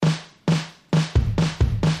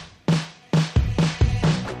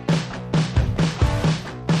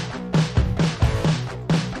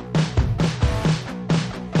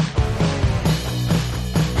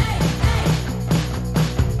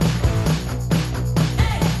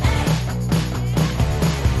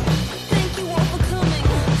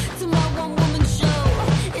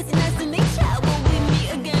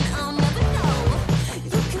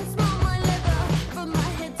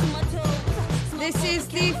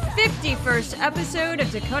51st episode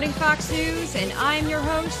of Decoding Fox News, and I'm your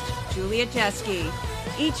host, Julia Jeske.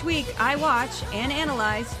 Each week, I watch and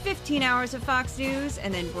analyze 15 hours of Fox News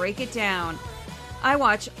and then break it down. I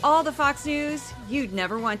watch all the Fox News you'd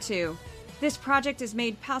never want to. This project is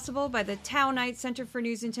made possible by the Tao Knight Center for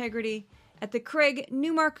News Integrity at the Craig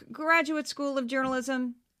Newmark Graduate School of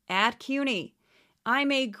Journalism at CUNY.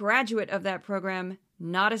 I'm a graduate of that program,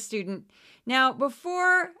 not a student. Now,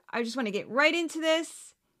 I just want to get right into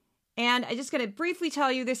this, and I just got to briefly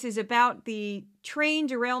tell you this is about the train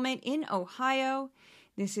derailment in Ohio.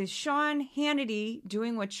 This is Sean Hannity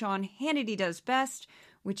doing what Sean Hannity does best,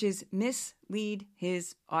 which is mislead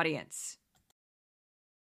his audience.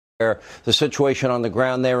 The situation on the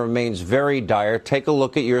ground there remains very dire. Take a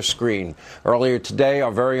look at your screen. Earlier today,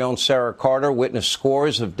 our very own Sarah Carter witnessed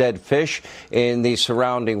scores of dead fish in the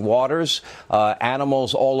surrounding waters.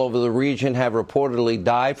 Animals all over the region have reportedly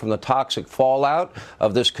died from the toxic fallout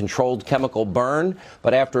of this controlled chemical burn.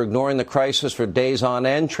 But after ignoring the crisis for days on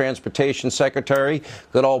end, Transportation Secretary,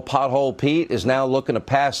 good old Pothole Pete, is now looking to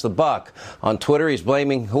pass the buck. On Twitter, he's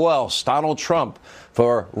blaming who else? Donald Trump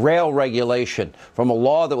for rail regulation from a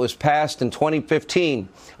law that was passed in 2015.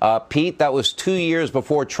 Pete, that was 2 years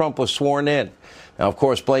before Trump was sworn in. Now, of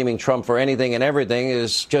course, blaming Trump for anything and everything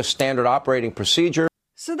is just standard operating procedure.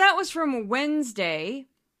 So that was from Wednesday,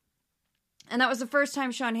 and that was the first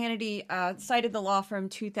time Sean Hannity cited the law from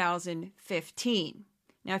 2015.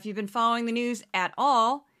 Now, if you've been following the news at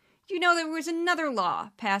all, you know there was another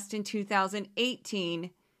law passed in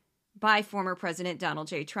 2018 by former President Donald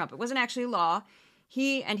J. Trump. It wasn't actually a law.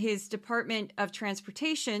 He and his Department of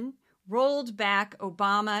Transportation rolled back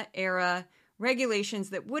Obama-era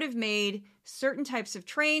regulations that would have made certain types of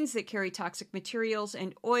trains that carry toxic materials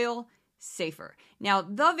and oil safer. Now,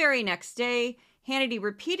 the very next day, Hannity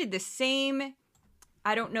repeated the same,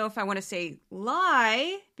 I don't know if I want to say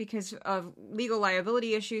lie because of legal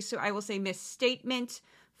liability issues, so I will say misstatement,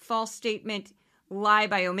 false statement, lie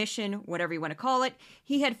by omission, whatever you want to call it.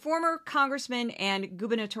 He had former congressman and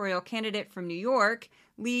gubernatorial candidate from New York,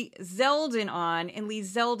 Lee Zeldin, on, and Lee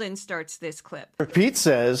Zeldin starts this clip. Pete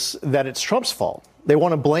says that it's Trump's fault. They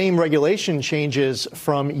want to blame regulation changes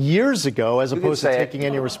from years ago as opposed to taking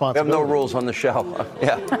any responsibility. We have no rules on the show.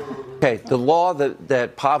 Yeah. Okay, the law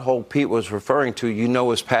that Pothole Pete was referring to,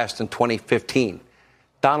 was passed in 2015.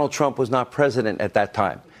 Donald Trump was not president at that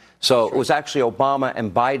time. So it was actually Obama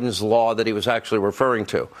and Biden's law that he was actually referring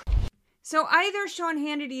to. So either Sean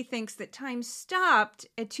Hannity thinks that time stopped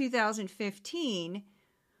at 2015,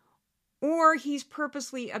 or he's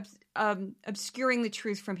purposely obscuring the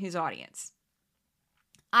truth from his audience.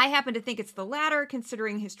 I happen to think it's the latter,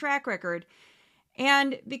 considering his track record,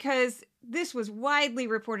 and because this was widely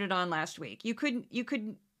reported on last week. You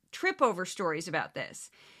could trip over stories about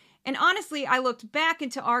this. And honestly, I looked back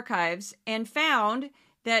into archives and found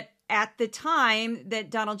that at the time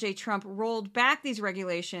that Donald J. Trump rolled back these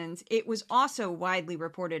regulations, it was also widely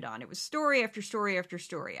reported on. It was story after story after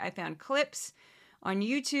story. I found clips on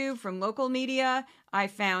YouTube from local media. I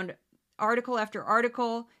found article after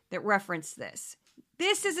article that referenced this.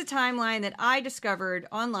 This is a timeline that I discovered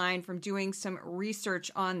online from doing some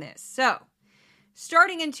research on this. So,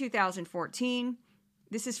 starting in 2014,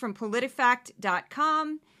 this is from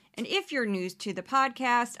PolitiFact.com. And if you're new to the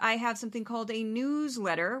podcast, I have something called a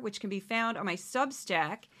newsletter, which can be found on my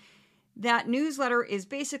Substack. That newsletter is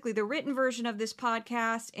basically the written version of this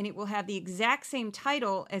podcast, and it will have the exact same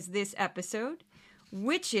title as this episode,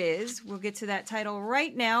 which is, we'll get to that title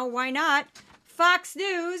right now, why not? Fox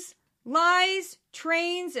News, Lies,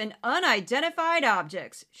 Trains, and Unidentified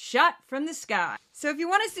Objects Shot from the Sky. So if you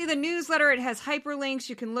want to see the newsletter, it has hyperlinks.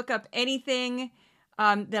 You can look up anything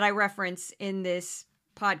that I reference in this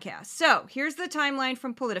podcast. So here's the timeline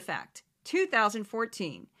from PolitiFact,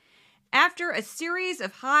 2014. After a series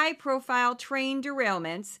of high-profile train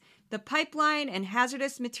derailments, the Pipeline and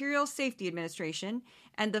Hazardous Materials Safety Administration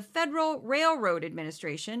and the Federal Railroad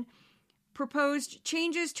Administration proposed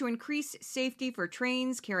changes to increase safety for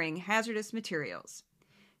trains carrying hazardous materials.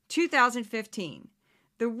 2015.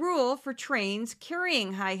 The rule for trains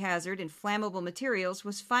carrying high-hazard and flammable materials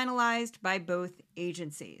was finalized by both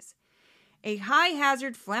agencies. A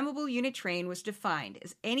high-hazard flammable unit train was defined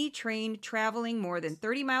as any train traveling more than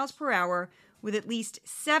 30 miles per hour with at least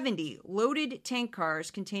 70 loaded tank cars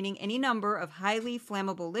containing any number of highly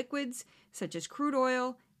flammable liquids, such as crude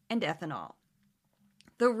oil and ethanol.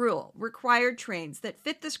 The rule required trains that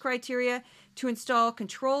fit this criteria to install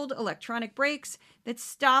controlled electronic brakes that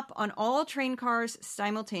stop on all train cars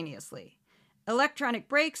simultaneously. Electronic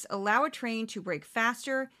brakes allow a train to brake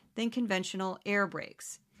faster than conventional air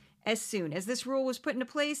brakes. As soon as this rule was put into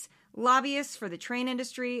place, lobbyists for the train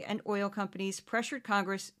industry and oil companies pressured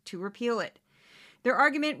Congress to repeal it. Their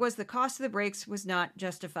argument was the cost of the brakes was not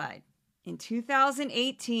justified. In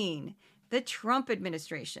 2018, the Trump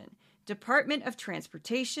administration, Department of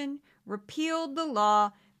Transportation, repealed the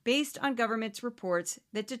law based on government's reports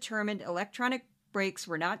that determined electronic brakes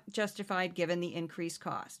were not justified given the increased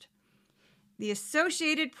cost. The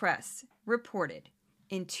Associated Press reported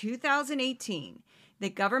in 2018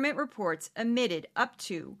 that government reports admitted up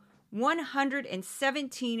to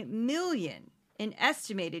 $117 million in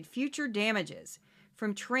estimated future damages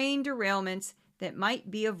from train derailments that might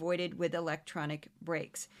be avoided with electronic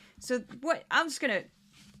brakes. So I'm just going to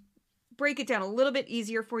break it down a little bit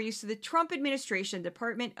easier for you. So the Trump administration,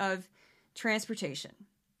 Department of Transportation,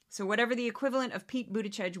 so whatever the equivalent of Pete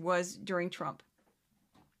Buttigieg was during Trump,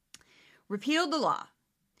 repealed the law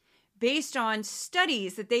based on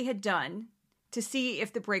studies that they had done to see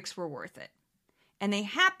if the brakes were worth it. And they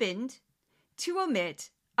happened to omit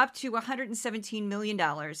up to $117 million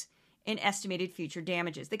in estimated future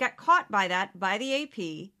damages. They got caught by that by the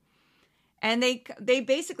AP. And they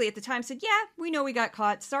basically at the time said, yeah, we know we got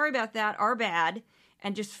caught. Sorry about that. Our bad.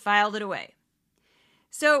 And just filed it away.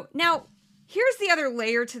 So now here's the other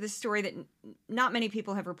layer to this story that not many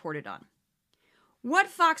people have reported on. What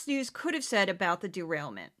Fox News could have said about the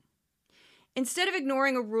derailment. Instead of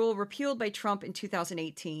ignoring a rule repealed by Trump in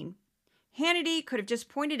 2018, Hannity could have just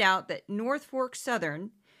pointed out that North Fork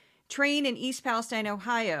Southern train in East Palestine,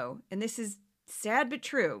 Ohio, and this is sad but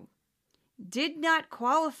true, did not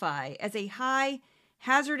qualify as a high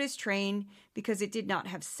hazardous train because it did not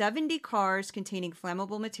have 70 cars containing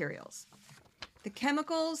flammable materials. The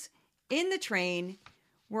chemicals in the train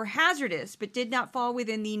were hazardous but did not fall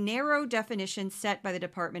within the narrow definition set by the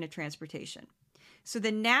Department of Transportation. So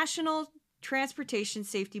the National Transportation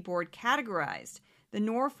Safety Board categorized the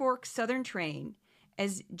Norfolk Southern train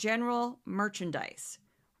as general merchandise,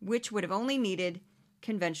 which would have only needed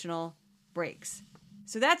conventional brakes.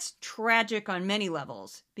 So that's tragic on many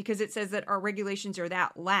levels because it says that our regulations are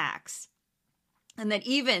that lax and that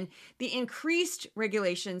even the increased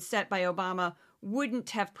regulations set by Obama wouldn't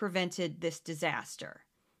have prevented this disaster.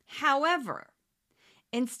 However,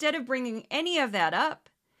 instead of bringing any of that up,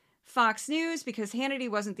 Fox News, because Hannity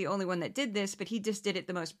wasn't the only one that did this, but he just did it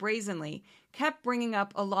the most brazenly, kept bringing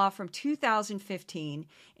up a law from 2015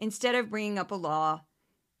 instead of bringing up a law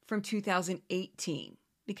from 2018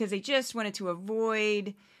 because they just wanted to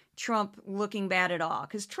avoid Trump looking bad at all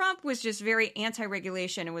because Trump was just very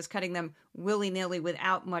anti-regulation and was cutting them willy-nilly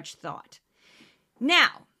without much thought.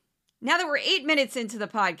 Now that we're 8 minutes into the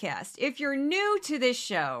podcast, if you're new to this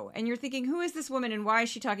show and you're thinking, who is this woman and why is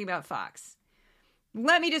she talking about Fox?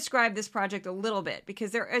 Let me describe this project a little bit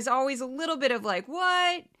because there is always a little bit of like,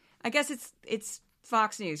 what? I guess it's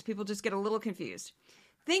Fox News. People just get a little confused.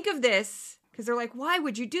 Think of this because they're like, why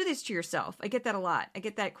would you do this to yourself? I get that a lot. I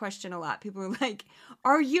get that question a lot. People are like,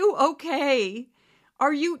 are you okay?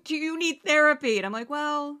 Do you need therapy? And I'm like,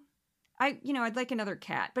 well, I'd like another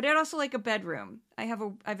cat, but I'd also like a bedroom. I have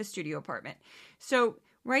a studio apartment. So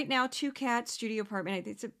right now, 2 cats, studio apartment. I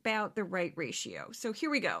think it's about the right ratio. So here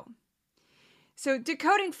we go. So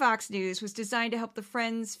Decoding Fox News was designed to help the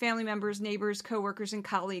friends, family members, neighbors, coworkers, and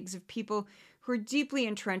colleagues of people who are deeply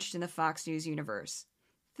entrenched in the Fox News universe.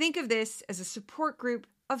 Think of this as a support group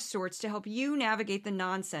of sorts to help you navigate the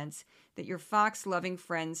nonsense that your Fox-loving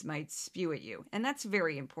friends might spew at you. And that's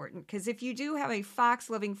very important, because if you do have a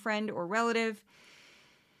Fox-loving friend or relative,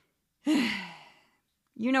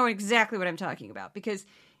 you know exactly what I'm talking about, because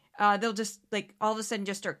they'll just like all of a sudden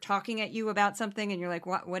just start talking at you about something, and you're like,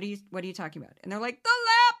 what are you talking about? And they're like, the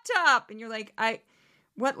laptop, and you're like,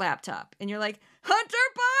 what laptop? And you're like, Hunter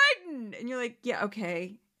Biden, and you're like, yeah,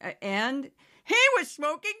 okay, and he was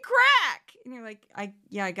smoking crack, and you're like,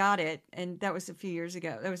 I got it, and that was a few years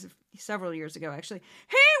ago. That was several years ago, actually.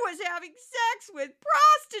 He was having sex with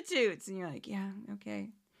prostitutes, and you're like, yeah, okay.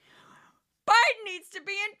 Biden needs to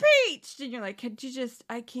be impeached. And you're like, could you just,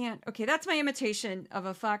 I can't. Okay, that's my imitation of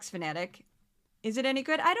a Fox fanatic. Is it any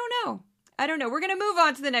good? I don't know. We're going to move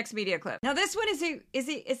on to the next media clip. Now, this one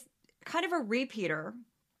is kind of a repeater.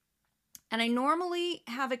 And I normally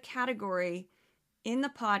have a category in the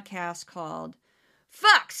podcast called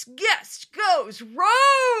Fox Guest Goes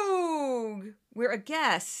Rogue, where a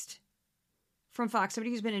guest from Fox,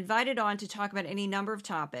 somebody who's been invited on to talk about any number of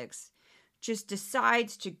topics, just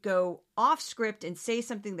decides to go off script and say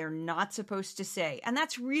something they're not supposed to say. And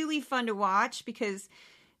that's really fun to watch because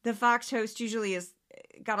the Fox host usually has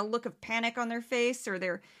got a look of panic on their face, or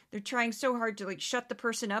they're trying so hard to like shut the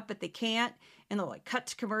person up, but they can't. And they'll like cut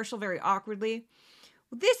to commercial very awkwardly.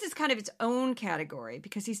 Well, this is kind of its own category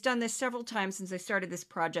because he's done this several times since I started this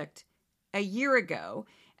project a year ago.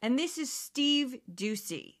 And this is Steve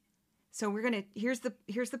Doocy. So here's the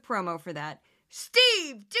promo for that.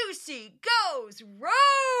 Steve Doocy goes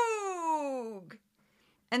rogue.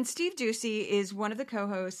 And Steve Doocy is one of the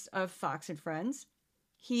co-hosts of Fox and Friends.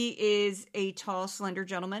 He is a tall, slender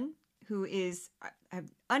gentleman who is an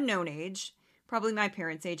unknown age, probably my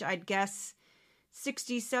parents' age, I'd guess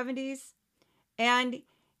 60s, 70s. And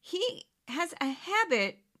he has a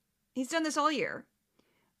habit, he's done this all year,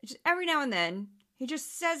 just every now and then, he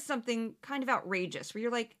just says something kind of outrageous where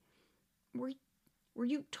you're like, were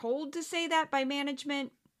you told to say that by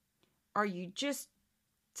management? Are you just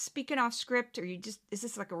speaking off script? Is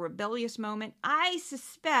this like a rebellious moment? I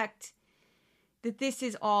suspect that this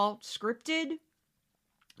is all scripted,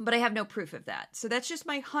 but I have no proof of that. So that's just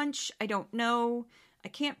my hunch. I don't know. I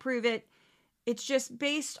can't prove it. It's just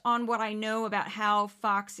based on what I know about how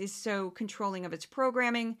Fox is so controlling of its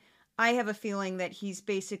programming. I have a feeling that he's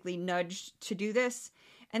basically nudged to do this.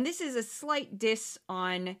 And this is a slight diss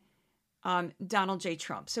on Donald J.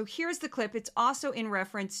 Trump. So here's the clip. It's also in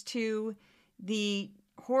reference to the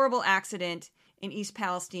horrible accident in East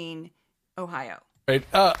Palestine, Ohio. Right.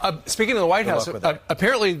 Speaking of the White House,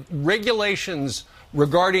 apparently regulations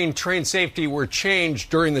regarding train safety were changed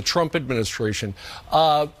during the Trump administration.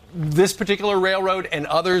 This particular railroad and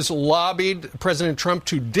others lobbied President Trump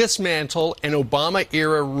to dismantle an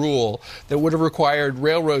Obama-era rule that would have required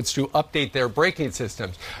railroads to update their braking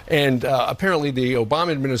systems. And apparently the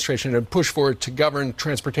Obama administration had pushed for it to govern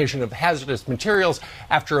transportation of hazardous materials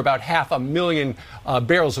after about 500,000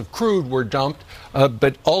 barrels of crude were dumped.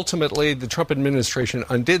 But ultimately, the Trump administration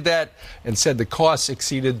undid that and said the costs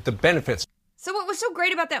exceeded the benefits. So what was so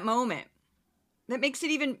great about that moment that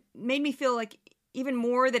made me feel like even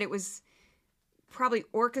more that it was probably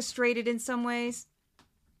orchestrated in some ways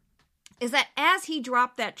is that as he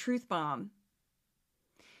dropped that truth bomb,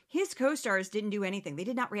 his co-stars didn't do anything. They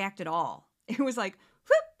did not react at all. It was like,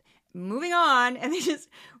 whoop, moving on. And they just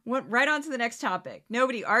went right on to the next topic.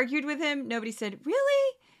 Nobody argued with him. Nobody said,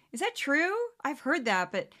 really? Is that true? I've heard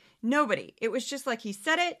that, but nobody. It was just like he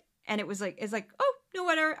said it. And it's like, oh, no,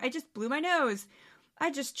 whatever. I just blew my nose.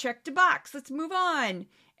 I just checked a box. Let's move on.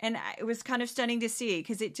 And it was kind of stunning to see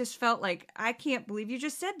because it just felt like, I can't believe you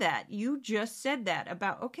just said that. You just said that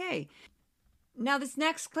about, okay. Now, this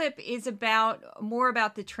next clip is more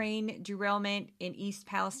about the train derailment in East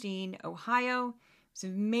Palestine, Ohio. It's a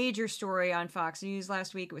major story on Fox News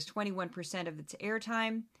last week. It was 21% of its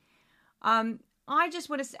airtime. I just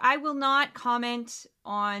want to say, I will not comment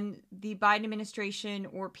on the Biden administration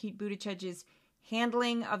or Pete Buttigieg's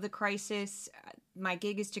handling of the crisis. My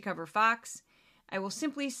gig is to cover Fox. I will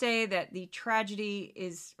simply say that the tragedy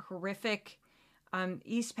is horrific.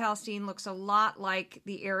 East Palestine looks a lot like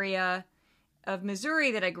the area of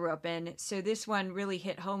Missouri that I grew up in. So this one really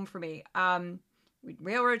hit home for me. We had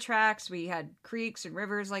railroad tracks, we had creeks and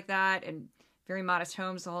rivers like that, and very modest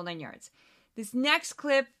homes, the whole 9 yards. This next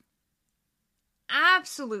clip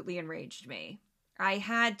absolutely enraged me.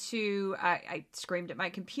 I screamed at my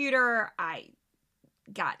computer. I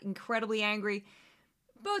got incredibly angry.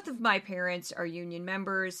 Both of my parents are union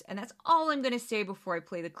members, and that's all I'm going to say before I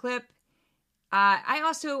play the clip. I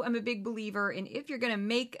also am a big believer in if you're going to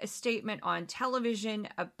make a statement on television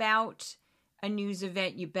about a news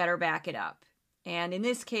event, you better back it up. And in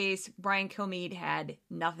this case, Brian Kilmeade had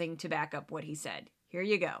nothing to back up what he said. Here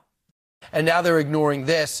you go. And now they're ignoring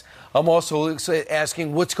this. I'm also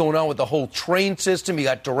asking what's going on with the whole train system. You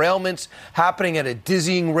got derailments happening at a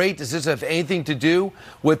dizzying rate. Does this have anything to do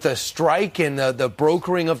with the strike and the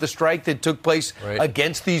brokering of the strike that took place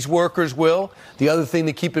against these workers, Will? The other thing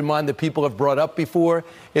to keep in mind that people have brought up before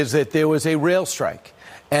is that there was a rail strike,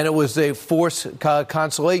 and it was a forced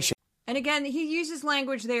cancellation. And again, he uses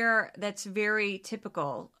language there that's very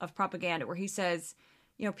typical of propaganda, where he says,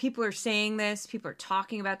 people are saying this, people are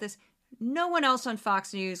talking about this. No one else on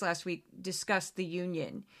Fox News last week discussed the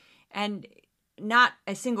union, and not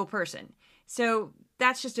a single person. So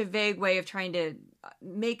that's just a vague way of trying to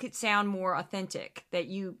make it sound more authentic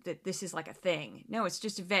that this is like a thing. No, it's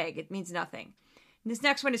just vague. It means nothing. And this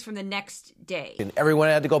next one is from the next day. And everyone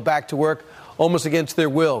had to go back to work almost against their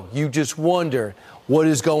will. You just wonder what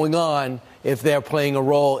is going on if they're playing a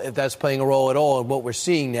role, if that's playing a role at all in what we're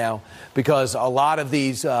seeing now, because a lot of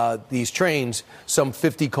these trains, some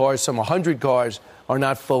 50 cars, some 100 cars, are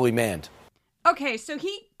not fully manned. Okay, so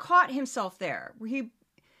he caught himself there. He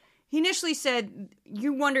initially said,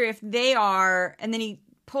 you wonder if they are, and then he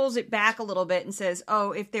pulls it back a little bit and says,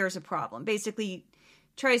 oh, if there's a problem. Basically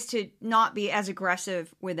tries to not be as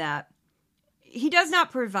aggressive with that. He does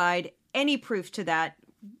not provide any proof to that,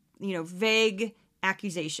 vague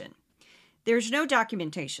accusation. There's no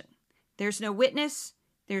documentation. There's no witness.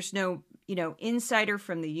 There's no, insider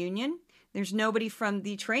from the union. There's nobody from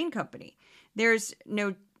the train company. There's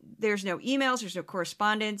no emails. There's no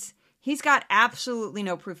correspondence. He's got absolutely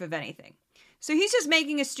no proof of anything. So he's just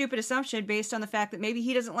making a stupid assumption based on the fact that maybe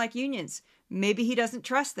he doesn't like unions. Maybe he doesn't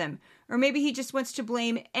trust them. Or maybe he just wants to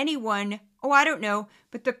blame anyone, I don't know,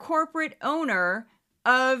 but the corporate owner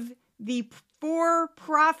of the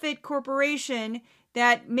for-profit corporation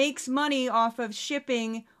that makes money off of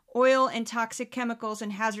shipping oil and toxic chemicals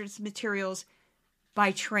and hazardous materials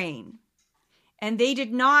by train. And they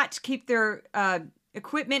did not keep their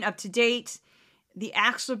equipment up to date. The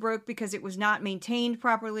axle broke because it was not maintained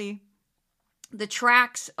properly. The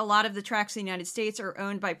tracks, a lot of the tracks in the United States are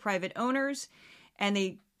owned by private owners, and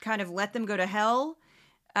they kind of let them go to hell.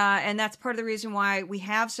 And that's part of the reason why we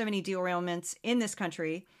have so many derailments in this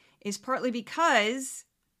country, is partly because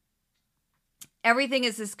everything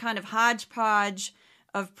is this kind of hodgepodge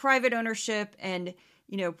of private ownership and,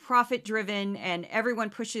 profit driven, and everyone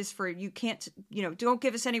pushes for, you can't, don't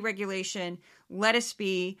give us any regulation, let us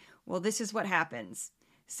be. Well, this is what happens.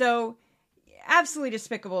 So absolutely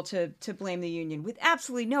despicable to blame the union with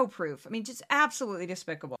absolutely no proof. I mean, just absolutely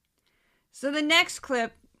despicable. So the next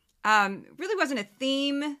clip really wasn't a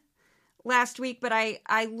theme last week, but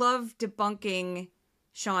I love debunking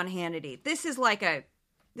Sean Hannity. This is like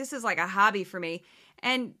a hobby for me.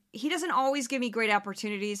 And he doesn't always give me great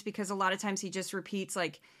opportunities, because a lot of times he just repeats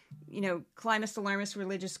climate alarmist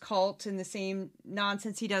religious cult and the same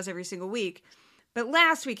nonsense he does every single week. But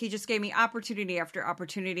last week he just gave me opportunity after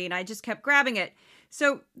opportunity, and I just kept grabbing it.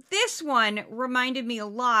 So this one reminded me a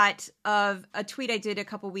lot of a tweet I did a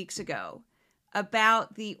couple weeks ago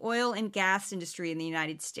about the oil and gas industry in the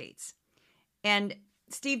United States. And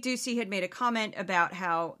Steve Doocy had made a comment about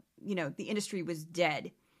how, the industry was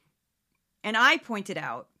dead. And I pointed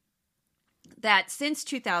out that since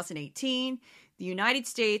 2018, the United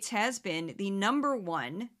States has been the number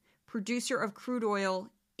one producer of crude oil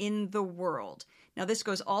in the world. Now, this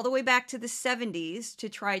goes all the way back to the 70s to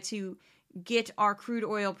try to get our crude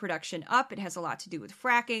oil production up. It has a lot to do with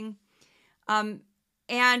fracking.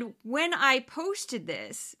 And when I posted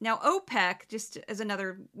this, now OPEC, just as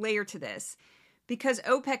another layer to this, because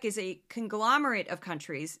OPEC is a conglomerate of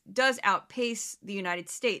countries, does outpace the United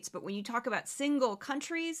States. But when you talk about single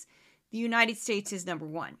countries, the United States is number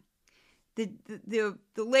one. The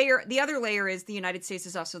other layer is the United States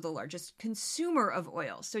is also the largest consumer of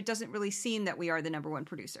oil. So it doesn't really seem that we are the number one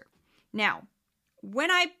producer. Now,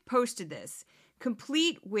 when I posted this,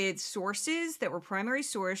 complete with sources that were primary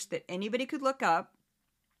source that anybody could look up,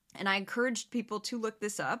 and I encouraged people to look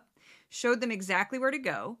this up, showed them exactly where to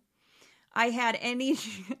go, I had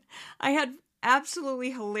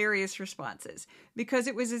absolutely hilarious responses, because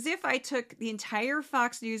it was as if I took the entire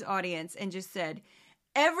Fox News audience and just said,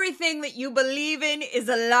 everything that you believe in is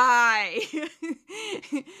a lie.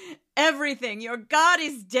 Everything. Your God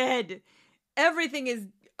is dead. Everything is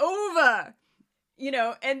over.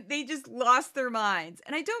 And they just lost their minds.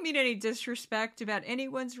 And I don't mean any disrespect about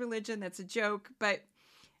anyone's religion. That's a joke. But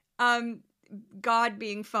God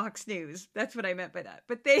being Fox News. That's what I meant by that.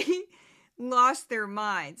 But they lost their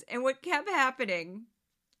minds. And what kept happening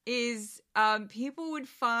is people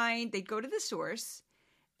they'd go to the source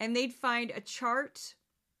and they'd find a chart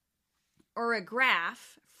or a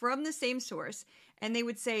graph from the same source, and they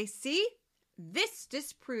would say, see, this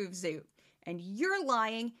disproves you, and you're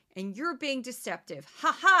lying, and you're being deceptive.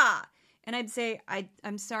 Ha ha! And I'd say,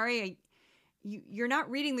 I'm sorry, you're not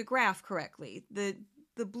reading the graph correctly. The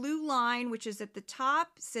blue line, which is at the top,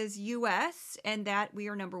 says U.S., and that we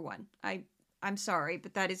are number one. I'm sorry,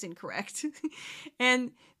 but that is incorrect.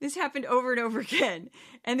 And this happened over and over again.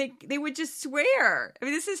 And they would just swear. I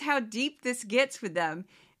mean, this is how deep this gets with them.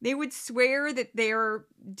 They would swear that their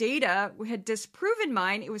data had disproven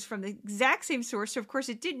mine. It was from the exact same source. So, of course,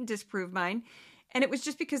 it didn't disprove mine. And it was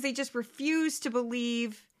just because they just refused to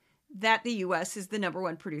believe that the U.S. is the number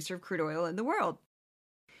one producer of crude oil in the world.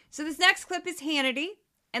 So this next clip is Hannity.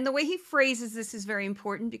 And the way he phrases this is very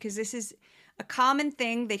important, because this is a common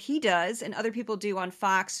thing that he does and other people do on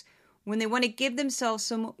Fox when they want to give themselves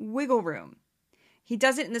some wiggle room. He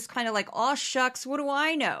does it in this kind of like, aw shucks, what do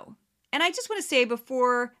I know? And I just want to say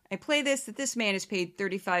before I play this that this man is paid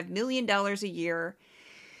 $35 million a year.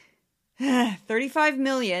 $35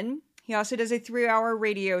 million. He also does a 3-hour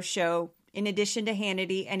radio show in addition to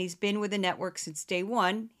Hannity, and he's been with the network since day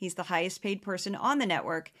one. He's the highest paid person on the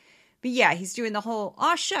network. But yeah, he's doing the whole,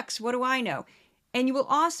 aw shucks, what do I know? And you will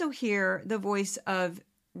also hear the voice of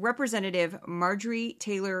Representative Marjorie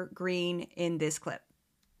Taylor Greene in this clip.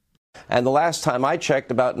 And the last time I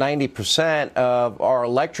checked, about 90% of our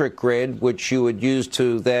electric grid, which you would use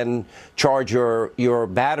to then charge your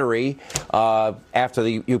battery after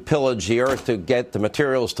you pillage the earth to get the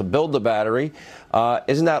materials to build the battery,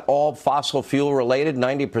 isn't that all fossil fuel related,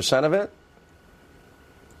 90% of it?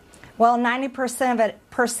 Well,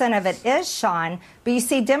 90% of it is, Sean. But you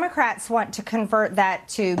see, Democrats want to convert that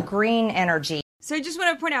to green energy. So I just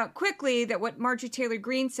want to point out quickly that what Marjorie Taylor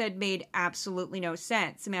Greene said made absolutely no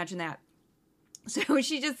sense. Imagine that. So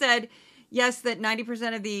she just said, yes, that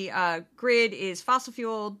 90% of the grid is fossil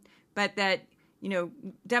fueled, but that,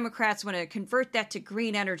 Democrats want to convert that to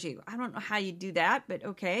green energy. I don't know how you do that, but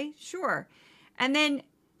okay, sure. And then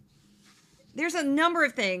there's a number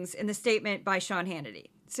of things in the statement by Sean Hannity.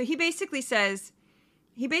 So he basically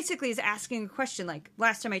is asking a question like,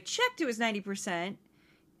 last time I checked, it was 90%.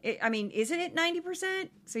 Isn't it 90%?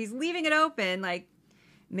 So he's leaving it open, like,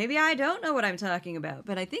 maybe I don't know what I'm talking about,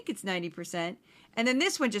 but I think it's 90%. And then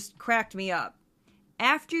this one just cracked me up.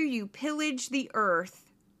 After you pillage the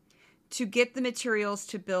earth to get the materials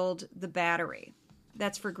to build the battery.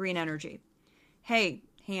 That's for green energy. Hey,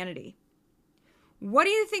 Hannity, what do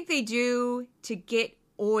you think they do to get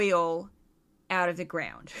oil out of the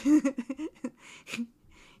ground?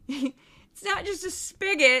 It's not just a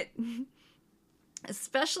spigot.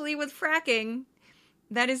 Especially with fracking,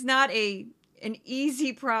 that is not an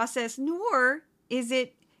easy process, nor is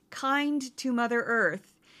it kind to Mother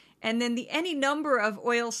Earth. And then any number of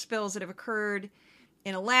oil spills that have occurred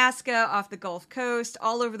in Alaska, off the Gulf Coast,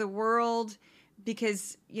 all over the world,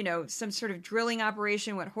 because, some sort of drilling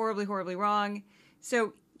operation went horribly, horribly wrong.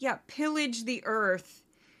 So, yeah, pillage the Earth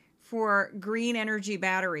for green energy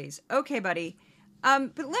batteries. Okay, buddy.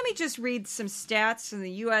 But let me just read some stats from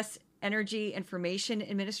the U.S. Energy Information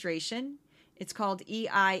Administration. It's called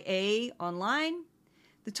EIA online.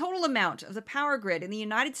 The total amount of the power grid in the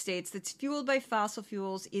United States that's fueled by fossil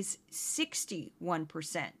fuels is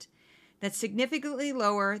 61%. That's significantly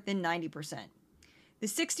lower than 90%. The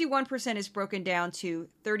 61% is broken down to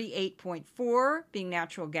 38.4 being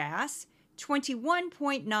natural gas,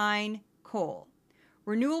 21.9 coal.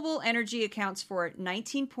 Renewable energy accounts for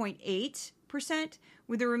 19.8%,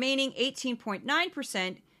 with the remaining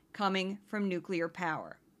 18.9% coming from nuclear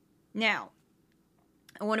power. Now,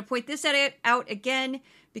 I want to point this out again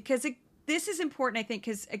because this is important, I think,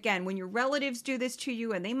 because, again, when your relatives do this to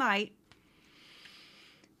you, and they might,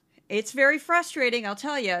 it's very frustrating, I'll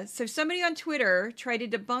tell you. So somebody on Twitter tried to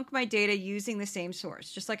debunk my data using the same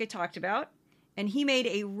source, just like I talked about, and he made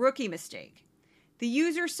a rookie mistake. The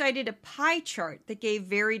user cited a pie chart that gave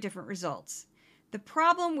very different results. The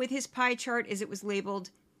problem with his pie chart is it was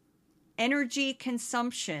labeled energy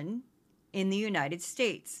consumption in the United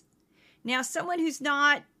States. Now, someone who's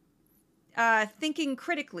not thinking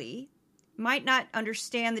critically might not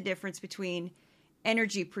understand the difference between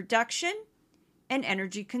energy production and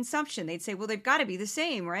energy consumption. They'd say, well, they've got to be the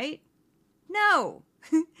same, right? No.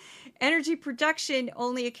 Energy production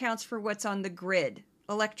only accounts for what's on the grid,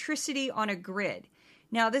 electricity on a grid.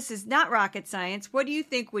 Now, this is not rocket science. What do you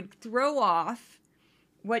think would throw off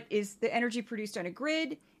what is the energy produced on a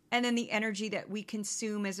grid and then the energy that we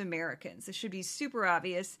consume as Americans? This should be super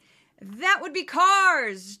obvious. That would be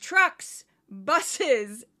cars, trucks,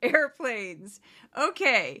 buses, airplanes.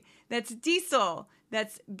 Okay, that's diesel,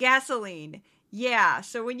 that's gasoline. Yeah,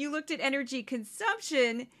 so when you looked at energy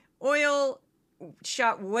consumption, oil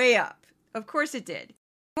shot way up. Of course it did.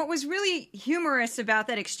 What was really humorous about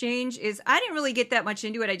that exchange is I didn't really get that much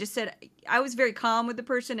into it. I just said, I was very calm with the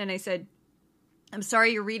person and I said, I'm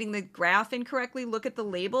sorry, you're reading the graph incorrectly. Look at the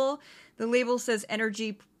label. The label says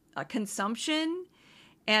energy consumption,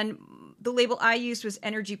 and the label I used was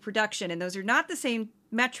energy production, and those are not the same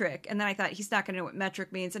metric. And then I thought, he's not going to know what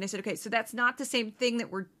metric means. And I said, okay, so that's not the same thing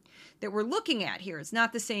that we're looking at here. It's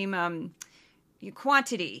not the same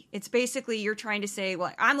quantity. It's basically you're trying to say,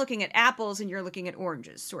 well, I'm looking at apples and you're looking at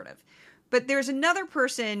oranges, sort of. But there's another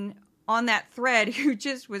person on that thread who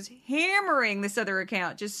just was hammering this other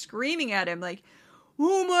account, just screaming at him like,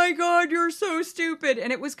 oh my God, you're so stupid.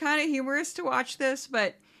 And it was kind of humorous to watch this,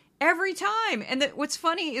 but every time. And what's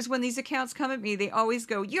funny is when these accounts come at me, they always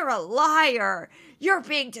go, you're a liar. You're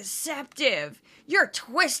being deceptive. You're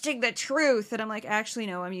twisting the truth. And I'm like, actually,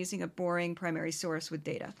 no, I'm using a boring primary source with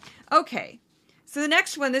data. Okay. So the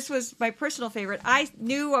next one, this was my personal favorite. I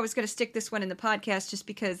knew I was going to stick this one in the podcast just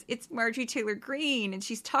because it's Marjorie Taylor Greene and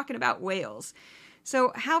she's talking about whales.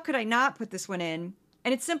 So how could I not put this one in?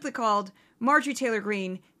 And it's simply called Marjorie Taylor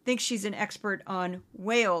Greene thinks she's an expert on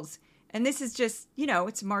whales. And this is just,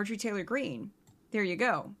 it's Marjorie Taylor Greene. There you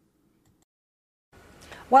go.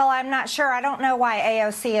 Well, I'm not sure. I don't know why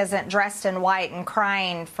AOC isn't dressed in white and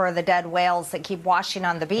crying for the dead whales that keep washing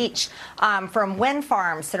on the beach from wind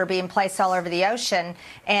farms that are being placed all over the ocean.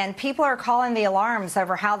 And people are calling the alarms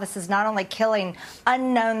over how this is not only killing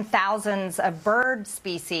unknown thousands of bird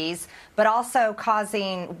species, but also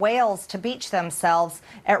causing whales to beach themselves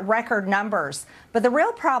at record numbers. But the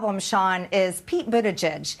real problem, Sean, is Pete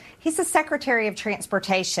Buttigieg. He's the Secretary of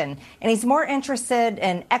Transportation, and he's more interested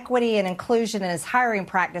in equity and inclusion in his hiring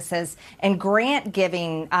practices and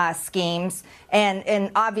grant-giving schemes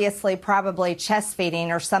and obviously probably chest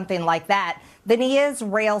feeding or something like that than he is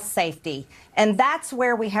rail safety. And that's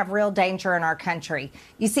where we have real danger in our country.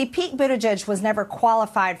 You see, Pete Buttigieg was never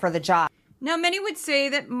qualified for the job. Now, many would say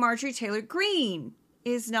that Marjorie Taylor Greene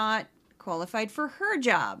is not qualified for her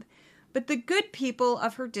job. But the good people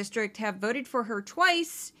of her district have voted for her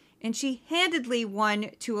twice, and she handedly won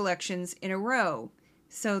 2 elections in a row.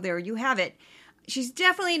 So there you have it. She's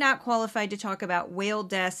definitely not qualified to talk about whale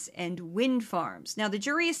deaths and wind farms. Now, the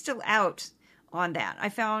jury is still out on that. I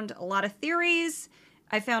found a lot of theories.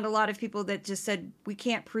 I found a lot of people that just said, we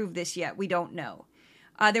can't prove this yet. We don't know.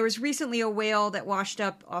 There was recently a whale that washed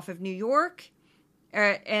up off of New York,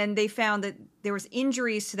 and they found that there was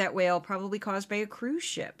injuries to that whale probably caused by a cruise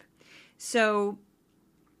ship. So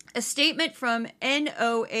a statement from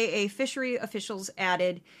NOAA fishery officials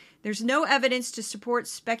added, there's no evidence to support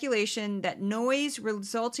speculation that noise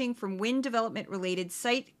resulting from wind development-related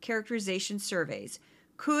site characterization surveys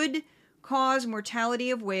could cause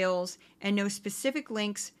mortality of whales, and no specific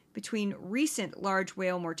links between recent large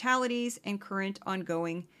whale mortalities and current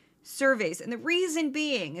ongoing surveys. And the reason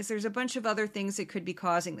being is there's a bunch of other things that could be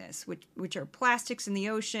causing this, which are plastics in the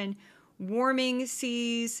ocean, warming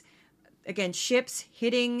seas, again, ships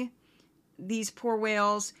hitting these poor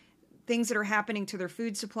whales, things that are happening to their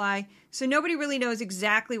food supply. So nobody really knows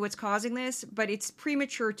exactly what's causing this, but it's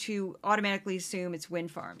premature to automatically assume it's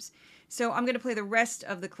wind farms. So I'm going to play the rest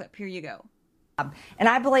of the clip. Here you go. And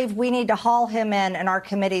I believe we need to haul him in our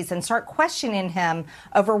committees and start questioning him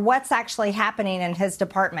over what's actually happening in his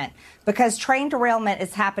department, because train derailment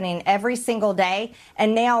is happening every single day.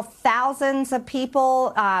 And now thousands of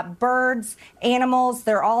people, birds, animals,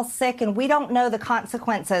 they're all sick. And we don't know the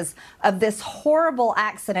consequences of this horrible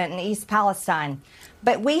accident in East Palestine.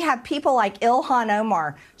 But we have people like Ilhan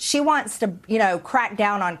Omar. She wants to, crack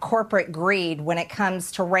down on corporate greed when it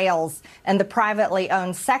comes to rails and the privately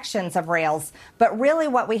owned sections of rails. But really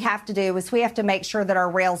what we have to do is we have to make sure that our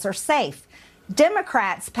rails are safe.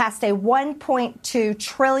 Democrats passed a $1.2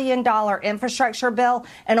 trillion infrastructure bill,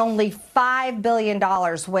 and only $5 billion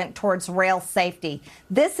went towards rail safety.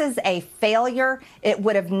 This is a failure. It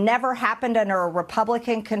would have never happened under a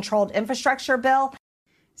Republican-controlled infrastructure bill.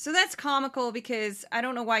 So that's comical, because I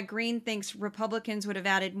don't know why Green thinks Republicans would have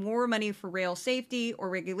added more money for rail safety or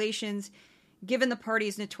regulations, given the party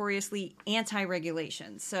is notoriously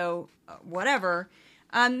anti-regulation. So whatever.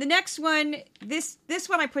 The next one, this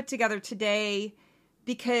one I put together today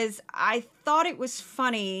because I thought it was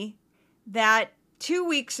funny that 2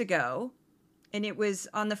 weeks ago, and it was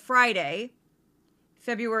on the Friday,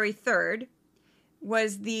 February 3rd,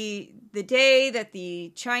 was the day that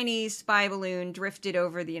the Chinese spy balloon drifted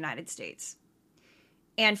over the United States.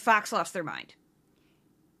 And Fox lost their mind.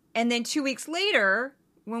 And then 2 weeks later,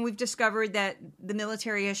 when we've discovered that the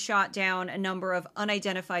military has shot down a number of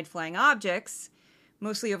unidentified flying objects,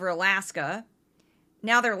 mostly over Alaska,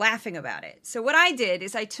 now they're laughing about it. So what I did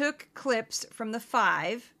is I took clips from the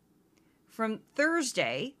 5 from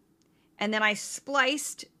Thursday, and then I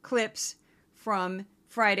spliced clips from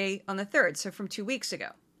Friday on the 3rd, so from 2 weeks ago.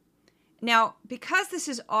 Now, because this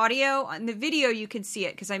is audio, on the video you can see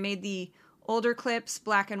it because I made the older clips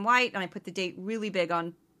black and white, and I put the date really big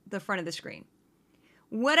on the front of the screen.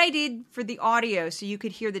 What I did for the audio, so you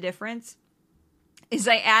could hear the difference, is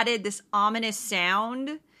I added this ominous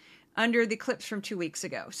sound under the clips from 2 weeks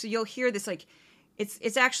ago. So you'll hear this, like,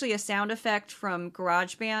 it's actually a sound effect from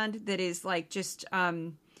GarageBand that is like just,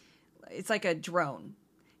 it's like a drone.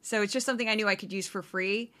 So it's just something I knew I could use for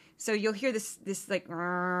free. So you'll hear this like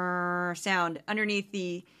sound underneath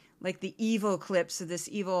the evil clips of this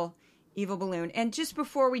evil balloon. And just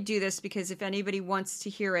before we do this, because if anybody wants to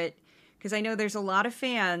hear it, because I know there's a lot of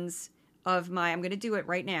fans of I'm going to do it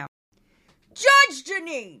right now. Judge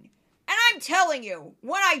Janine! And I'm telling you,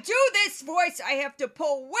 when I do this voice, I have to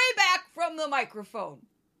pull way back from the microphone.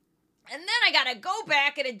 And then I got to go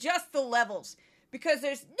back and adjust the levels, because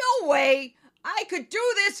there's no way I could do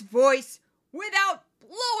this voice without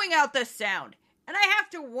blowing out the sound. And I have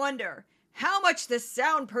to wonder how much the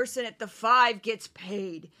sound person at the 5 gets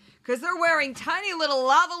paid, because they're wearing tiny little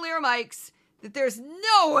lavalier mics that there's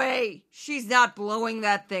no way she's not blowing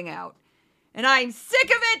that thing out. And I'm sick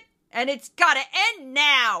of it, and it's got to end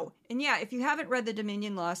now. And yeah, if you haven't read the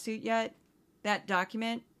Dominion lawsuit yet, that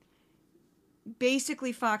document,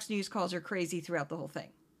 basically Fox News calls her crazy throughout the whole thing.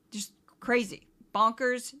 Just crazy.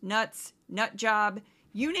 Bonkers, nuts, nut job,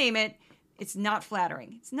 you name it. It's not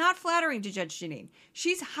flattering. It's not flattering to Judge Jeanine.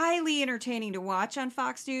 She's highly entertaining to watch on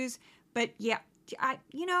Fox News, but yeah,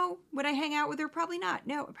 would I hang out with her? Probably not.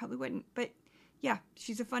 No, I probably wouldn't. But yeah,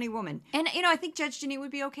 she's a funny woman. And, I think Judge Jeanine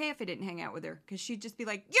would be okay if I didn't hang out with her, because she'd just be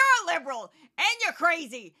like, you're a liberal, and you're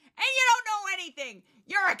crazy, and you don't know anything.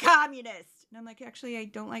 You're a communist. And I'm like, actually, I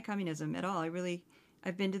don't like communism at all.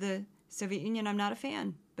 I've been to the Soviet Union. I'm not a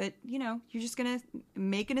fan. But, you're just going to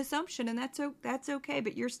make an assumption, and that's okay.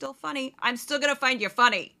 But you're still funny. I'm still going to find you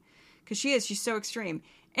funny. Because she's so extreme.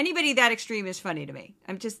 Anybody that extreme is funny to me.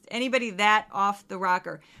 Anybody that off the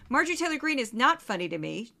rocker. Marjorie Taylor Greene is not funny to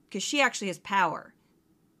me, because she actually has power.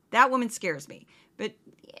 That woman scares me. But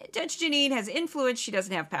Judge Jeanine has influence. She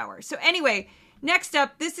doesn't have power. So anyway, next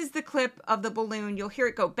up, this is the clip of the balloon. You'll hear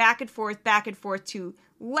it go back and forth to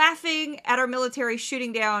laughing at our military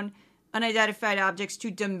shooting down unidentified objects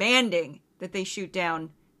to demanding that they shoot down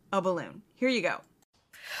a balloon. Here you go.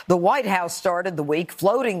 The White House started the week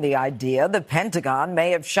floating the idea the Pentagon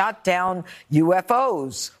may have shot down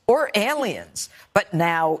UFOs or aliens, but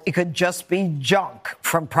now it could just be junk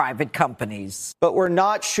from private companies. But we're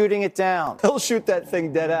not shooting it down. They'll shoot that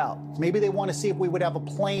thing dead out. Maybe they want to see if we would have a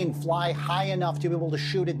plane fly high enough to be able to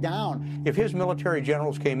shoot it down. If his military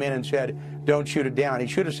generals came in and said, don't shoot it down, he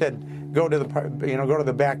should have said, go to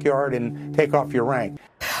the backyard and take off your rank.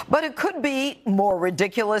 But it could be more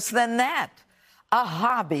ridiculous than that. A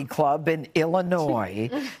hobby club in Illinois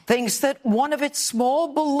thinks that one of its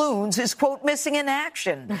small balloons is, quote, missing in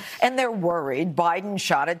action, and they're worried Biden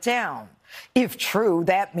shot it down. If true,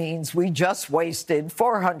 that means we just wasted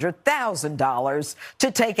 $400,000 to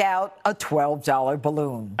take out a $12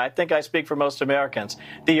 balloon. I think I speak for most Americans.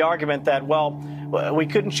 The argument that, we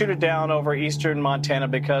couldn't shoot it down over eastern Montana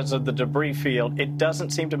because of the debris field, it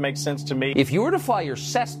doesn't seem to make sense to me. If you were to fly your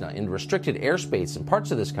Cessna into restricted airspace in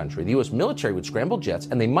parts of this country, the U.S. military would scramble jets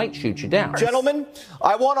and they might shoot you down. Gentlemen,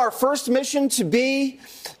 I want our first mission to be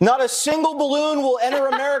not a single balloon will enter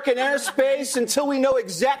American airspace until we know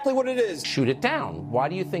exactly what it is. Shoot it down. Why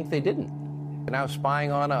do you think they didn't? Now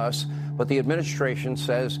spying on us, but the administration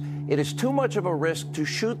says it is too much of a risk to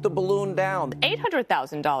shoot the balloon down.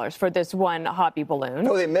 $800,000 for this one hobby balloon.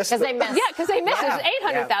 Oh, they missed it. Yeah, because they missed it.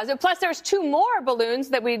 It's $800,000. Plus, there's two more balloons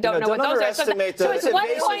that we don't know what those are. So it's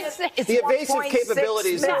the evasive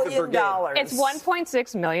capabilities of the brigade. It's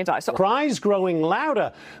 $1.6 million. So cries growing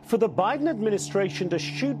louder for the Biden administration to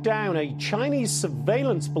shoot down a Chinese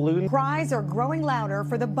surveillance balloon. Cries are growing louder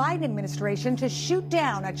for the Biden administration to shoot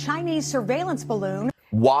down a Chinese surveillance balloon.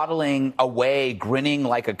 Waddling away, grinning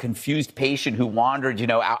like a confused patient who wandered,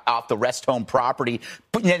 out the rest home property,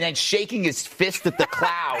 and then shaking his fist at the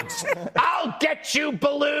clouds. I'll get you,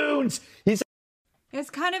 balloons! It's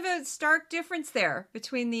kind of a stark difference there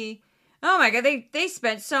between oh my God, they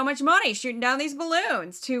spent so much money shooting down these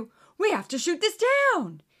balloons to, we have to shoot this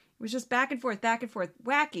down. It was just back and forth,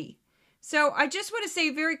 wacky. So I just want to say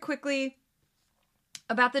very quickly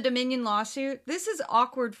about the Dominion lawsuit. This is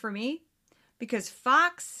awkward for me, because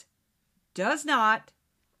Fox does not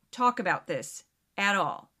talk about this at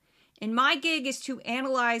all. And my gig is to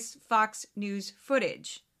analyze Fox News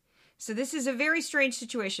footage. So this is a very strange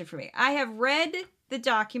situation for me. I have read the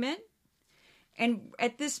document, and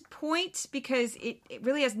at this point, because it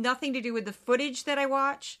really has nothing to do with the footage that I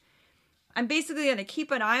watch, I'm basically going to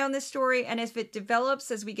keep an eye on this story, and if it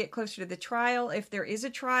develops as we get closer to the trial, if there is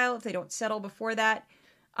a trial, if they don't settle before that,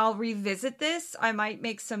 I'll revisit this. I might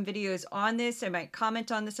make some videos on this. I might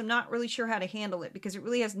comment on this. I'm not really sure how to handle it, because it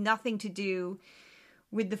really has nothing to do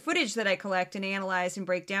with the footage that I collect and analyze and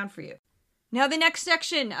break down for you. Now, the next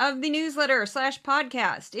section of the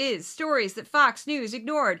newsletter/podcast is stories that Fox News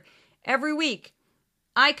ignored. Every week,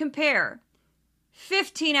 I compare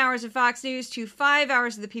 15 hours of Fox News to 5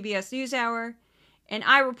 hours of the PBS NewsHour, and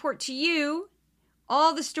I report to you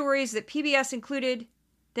all the stories that PBS included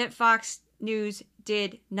that Fox News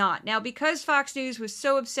did not. Now, because Fox News was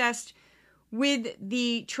so obsessed with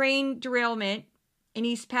the train derailment in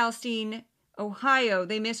East Palestine, Ohio,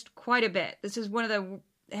 they missed quite a bit. This is one of the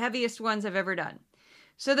heaviest ones I've ever done.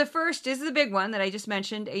 So the first is the big one that I just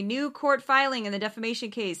mentioned, a new court filing in the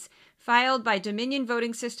defamation case filed by Dominion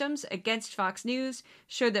Voting Systems against Fox News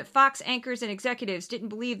showed that Fox anchors and executives didn't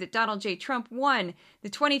believe that Donald J. Trump won the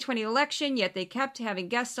 2020 election, yet they kept having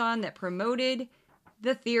guests on that promoted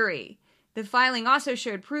the theory. The filing also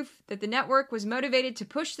showed proof that the network was motivated to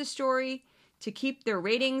push the story to keep their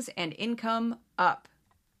ratings and income up.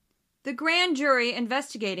 The grand jury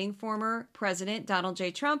investigating former President Donald J.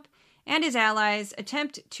 Trump and his allies'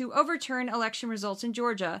 attempt to overturn election results in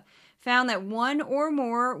Georgia found that one or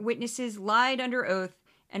more witnesses lied under oath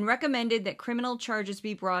and recommended that criminal charges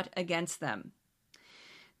be brought against them.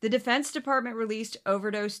 The Defense Department released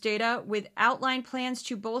overdose data with outlined plans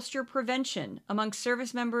to bolster prevention among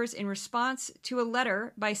service members in response to a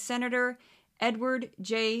letter by Senator Edward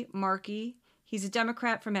J. Markey. He's a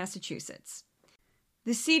Democrat from Massachusetts.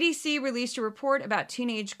 The CDC released a report about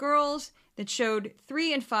teenage girls that showed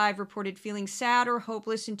 3 in 5 reported feeling sad or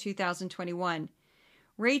hopeless in 2021.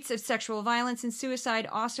 Rates of sexual violence and suicide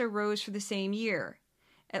also rose for the same year.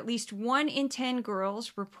 At least 1 in 10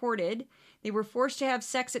 girls reported they were forced to have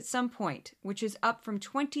sex at some point, which is up from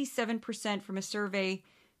 27% from a survey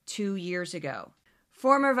 2 years ago.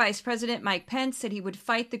 Former Vice President Mike Pence said he would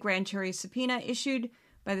fight the grand jury subpoena issued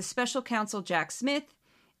by the special counsel Jack Smith,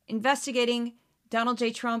 investigating Donald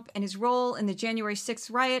J. Trump and his role in the January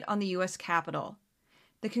 6th riot on the U.S. Capitol.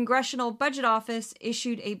 The Congressional Budget Office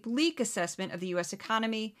issued a bleak assessment of the U.S.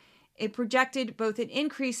 economy. It projected both an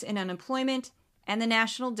increase in unemployment and the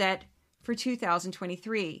national debt for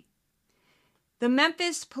 2023. The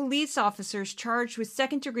Memphis police officers charged with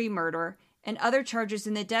second-degree murder and other charges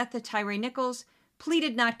in the death of Tyre Nichols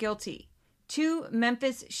pleaded not guilty. 2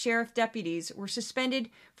 Memphis sheriff deputies were suspended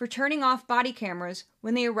for turning off body cameras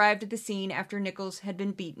when they arrived at the scene after Nichols had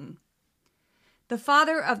been beaten. The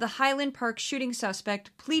father of the Highland Park shooting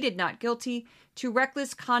suspect pleaded not guilty to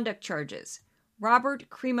reckless conduct charges. Robert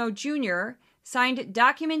Crimo Jr. signed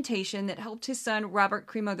documentation that helped his son, Robert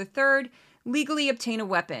Crimo III, legally obtain a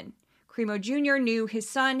weapon. Crimo Jr. knew his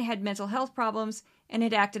son had mental health problems and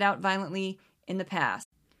had acted out violently in the past.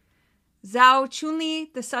 Zhao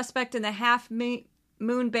Chunli, the suspect in the Half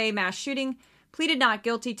Moon Bay mass shooting, pleaded not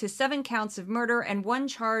guilty to 7 counts of murder and 1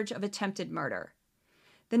 charge of attempted murder.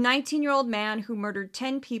 The 19-year-old man who murdered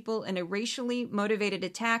 10 people in a racially motivated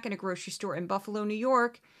attack in a grocery store in Buffalo, New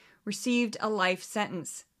York, received a life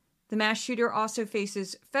sentence. The mass shooter also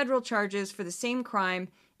faces federal charges for the same crime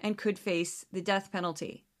and could face the death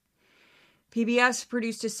penalty. PBS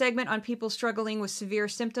produced a segment on people struggling with severe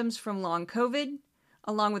symptoms from long COVID,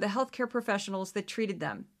 along with the healthcare professionals that treated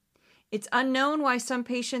them. It's unknown why some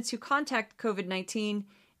patients who contact COVID-19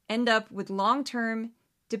 end up with long-term,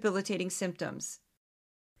 debilitating symptoms.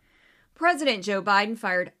 President Joe Biden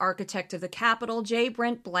fired architect of the Capitol, J.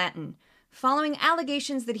 Brent Blanton, following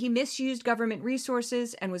allegations that he misused government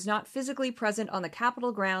resources and was not physically present on the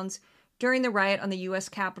Capitol grounds during the riot on the U.S.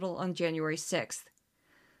 Capitol on January 6th.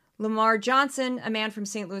 Lamar Johnson, a man from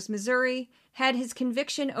St. Louis, Missouri, had his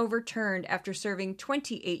conviction overturned after serving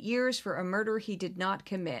 28 years for a murder he did not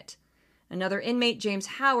commit. Another inmate, James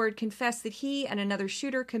Howard, confessed that he and another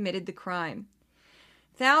shooter committed the crime.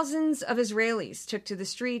 Thousands of Israelis took to the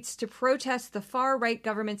streets to protest the far-right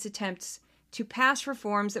government's attempts to pass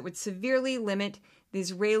reforms that would severely limit the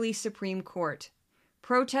Israeli Supreme Court.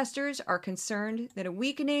 Protesters are concerned that a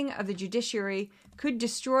weakening of the judiciary could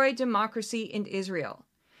destroy democracy in Israel.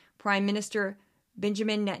 Prime Minister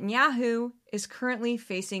Benjamin Netanyahu is currently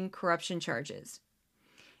facing corruption charges.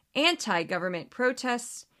 Anti-government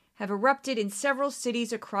protests have erupted in several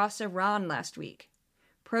cities across Iran last week.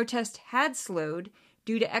 Protests had slowed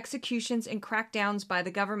due to executions and crackdowns by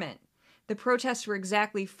the government. The protests were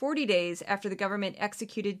exactly 40 days after the government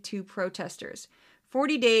executed 2 protesters.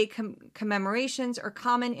 40-day commemorations are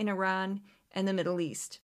common in Iran and the Middle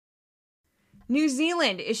East. New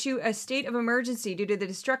Zealand issued a state of emergency due to the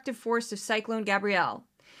destructive force of Cyclone Gabrielle.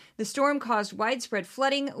 The storm caused widespread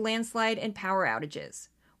flooding, landslide, and power outages.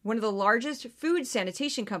 One of the largest food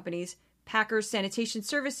sanitation companies, Packers Sanitation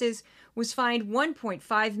Services, was fined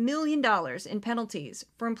 $1.5 million in penalties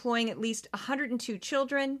for employing at least 102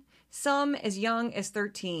 children, some as young as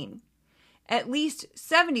 13. At least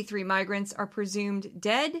 73 migrants are presumed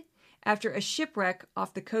dead after a shipwreck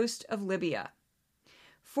off the coast of Libya.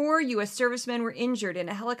 4 U.S. servicemen were injured in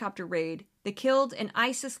a helicopter raid that killed an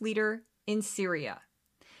ISIS leader in Syria.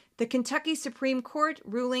 The Kentucky Supreme Court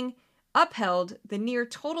ruling upheld the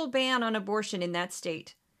near-total ban on abortion in that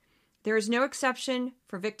state. There is no exception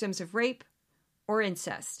for victims of rape or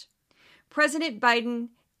incest. President Biden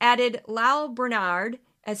added Lau Bernard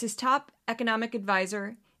as his top economic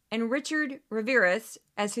advisor and Richard Ramirez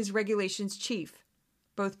as his regulations chief.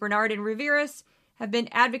 Both Bernard and Ramirez have been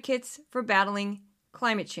advocates for battling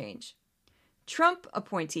climate change. Trump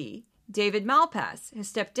appointee David Malpass has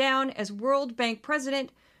stepped down as World Bank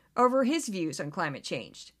president over his views on climate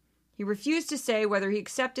change. He refused to say whether he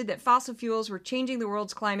accepted that fossil fuels were changing the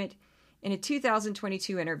world's climate in a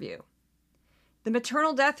 2022 interview. The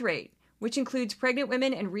maternal death rate which includes pregnant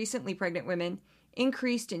women and recently pregnant women,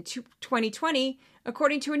 increased in 2020,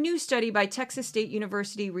 according to a new study by Texas State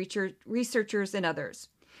University researchers and others.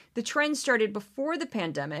 The trend started before the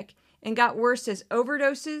pandemic and got worse as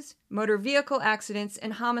overdoses, motor vehicle accidents,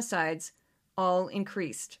 and homicides all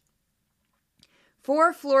increased.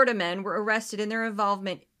 4 Florida men were arrested in their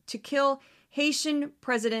involvement to kill Haitian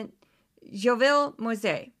President Jovenel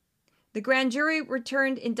Moïse. The grand jury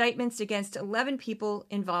returned indictments against 11 people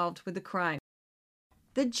involved with the crime.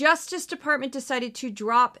 The Justice Department decided to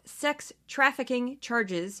drop sex trafficking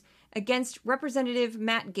charges against Representative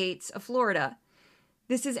Matt Gaetz of Florida.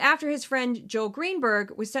 This is after his friend Joel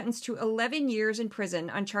Greenberg was sentenced to 11 years in prison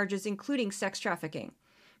on charges including sex trafficking.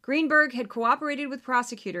 Greenberg had cooperated with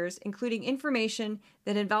prosecutors, including information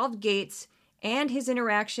that involved Gaetz and his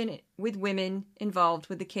interaction with women involved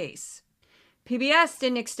with the case. PBS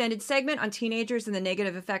did an extended segment on teenagers and the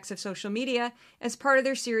negative effects of social media as part of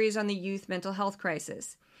their series on the youth mental health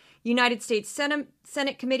crisis. United States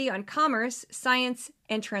Senate Committee on Commerce, Science,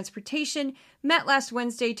 and Transportation met last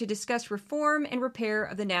Wednesday to discuss reform and repair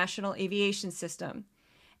of the national aviation system.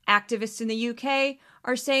 Activists in the UK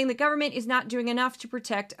are saying the government is not doing enough to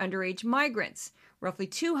protect underage migrants. Roughly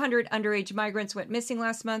 200 underage migrants went missing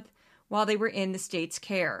last month while they were in the state's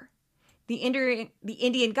care. The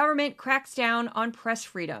Indian government cracks down on press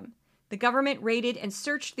freedom. The government raided and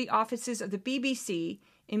searched the offices of the BBC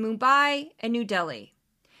in Mumbai and New Delhi.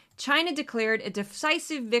 China declared a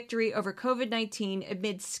decisive victory over COVID-19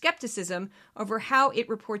 amid skepticism over how it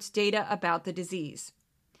reports data about the disease.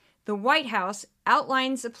 The White House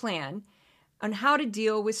outlines a plan on how to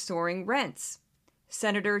deal with soaring rents.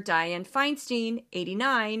 Senator Dianne Feinstein,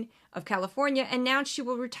 89, of California, announced she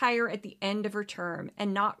will retire at the end of her term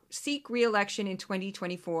and not seek re-election in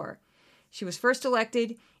 2024. She was first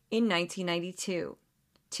elected in 1992.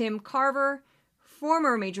 Tim Carver,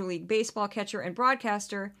 former Major League Baseball catcher and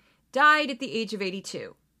broadcaster, died at the age of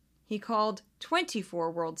 82. He called 24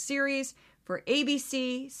 World Series for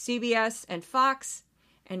ABC, CBS, and Fox,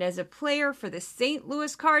 and as a player for the St.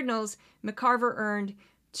 Louis Cardinals, McCarver earned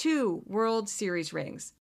 2 World Series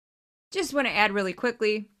rings. Just want to add really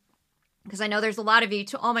quickly, because I know there's a lot of you,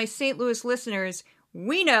 to all my St. Louis listeners,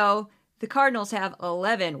 we know the Cardinals have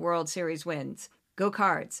 11 World Series wins. Go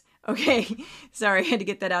Cards. Okay, sorry, I had to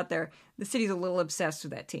get that out there. The city's a little obsessed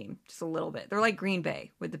with that team, just a little bit. They're like Green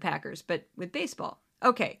Bay with the Packers, but with baseball.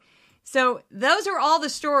 Okay, so those are all the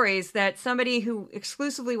stories that somebody who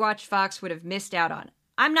exclusively watched Fox would have missed out on.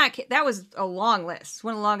 I'm not kidding. That was a long list,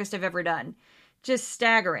 one of the longest I've ever done. Just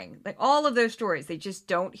staggering. Like all of those stories, they just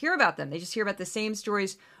don't hear about them. They just hear about the same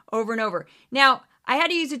stories over and over. Now, I had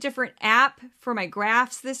to use a different app for my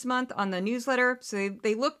graphs this month on the newsletter, so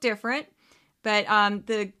they look different. But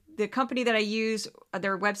the company that I use,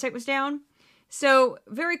 their website was down. So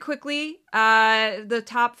very quickly, the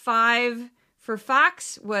top 5 for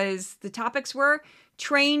Fox the topics were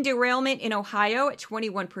train derailment in Ohio at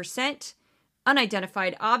 21%,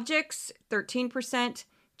 unidentified objects, 13%,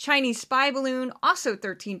 Chinese spy balloon, also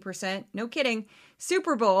 13%, no kidding,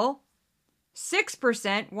 Super Bowl,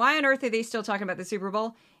 6%, why on earth are they still talking about the Super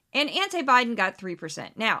Bowl? And anti-Biden got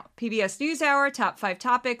 3%. Now, PBS NewsHour, top 5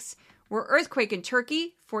 topics were earthquake in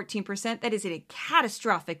Turkey, 14%. That is a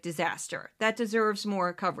catastrophic disaster. That deserves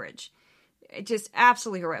more coverage. Just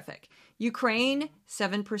absolutely horrific. Ukraine,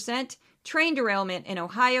 7%. Train derailment in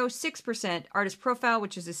Ohio, 6%. Artist profile,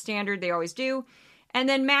 which is a standard, they always do. And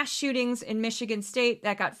then mass shootings in Michigan State,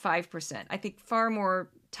 that got 5%. I think far more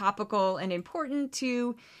topical and important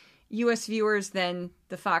to U.S. viewers than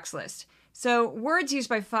the Fox list. So words used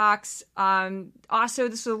by Fox. Also,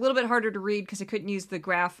 this was a little bit harder to read because I couldn't use the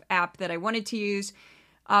graph app that I wanted to use.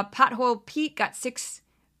 Pothole Pete got 6,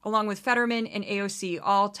 along with Fetterman and AOC,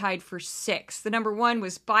 all tied for 6. The number 1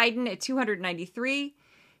 was Biden at 293,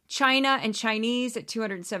 China and Chinese at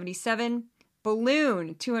 277,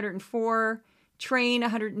 Balloon 204, Train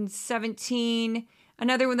 117.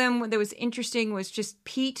 Another one of them that was interesting was just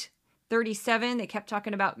Pete 37. They kept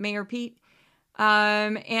talking about Mayor Pete.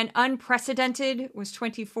 And unprecedented was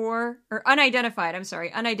 24, or unidentified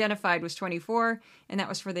was 24, and that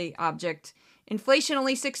was for the object. Inflation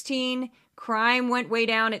only 16, crime went way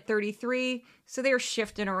down at 33, so they're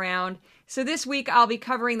shifting around. So this week I'll be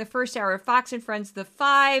covering the first hour of Fox and Friends, the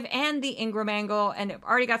 5, and the Ingram Angle, and I've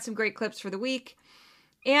already got some great clips for the week.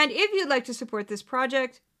 And if you'd like to support this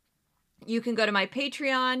project, you can go to my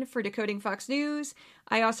Patreon for Decoding Fox News.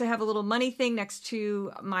 I also have a little money thing next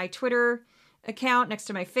to my Twitter account, next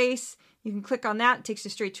to my face. You can click on that. It takes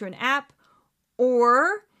you straight to an app.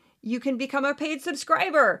 Or you can become a paid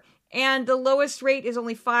subscriber. And the lowest rate is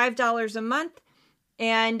only $5 a month.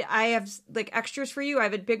 And I have like extras for you. I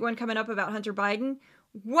have a big one coming up about Hunter Biden.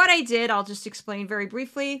 What I did, I'll just explain very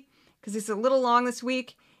briefly because it's a little long this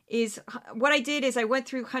week, is what I did is I went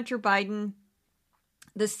through Hunter Biden,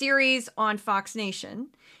 the series on Fox Nation,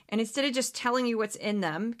 and instead of just telling you what's in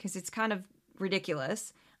them, because it's kind of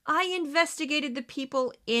ridiculous, I investigated the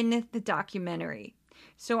people in the documentary.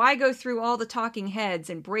 So I go through all the talking heads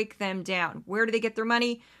and break them down. Where do they get their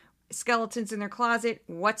money? Skeletons in their closet.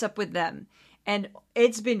 What's up with them? And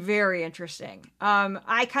it's been very interesting.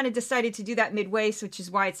 I kind of decided to do that midway, which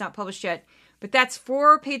is why it's not published yet. But that's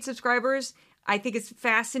for paid subscribers. I think it's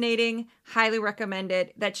fascinating. Highly recommend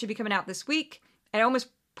it. That should be coming out this week. I almost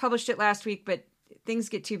published it last week, but things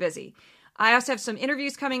get too busy. I also have some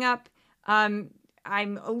interviews coming up. I'm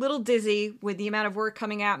a little dizzy with the amount of work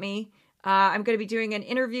coming at me. I'm going to be doing an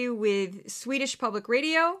interview with Swedish Public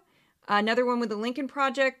Radio, another one with the Lincoln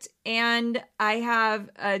Project, and I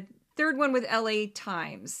have a third one with LA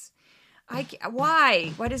Times.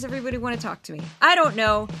 Why? Why does everybody want to talk to me? I don't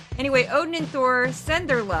know. Anyway, Odin and Thor send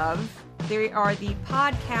their love. They are the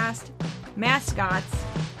podcast mascots.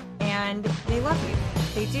 And they love you.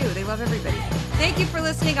 They do. They love everybody. Thank you for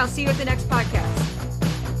listening. I'll see you at the next podcast.